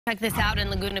Check this out.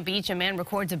 In Laguna Beach, a man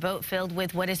records a boat filled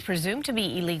with what is presumed to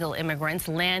be illegal immigrants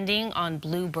landing on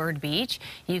Bluebird Beach.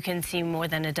 You can see more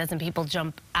than a dozen people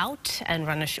jump out and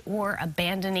run ashore,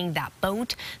 abandoning that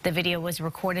boat. The video was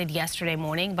recorded yesterday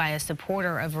morning by a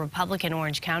supporter of Republican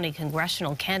Orange County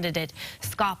Congressional candidate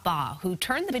Scott Baugh, who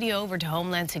turned the video over to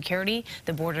Homeland Security,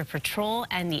 the Border Patrol,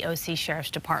 and the OC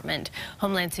Sheriff's Department.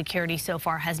 Homeland Security so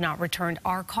far has not returned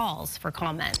our calls for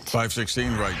comment.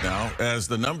 5:16 right now, as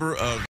the number of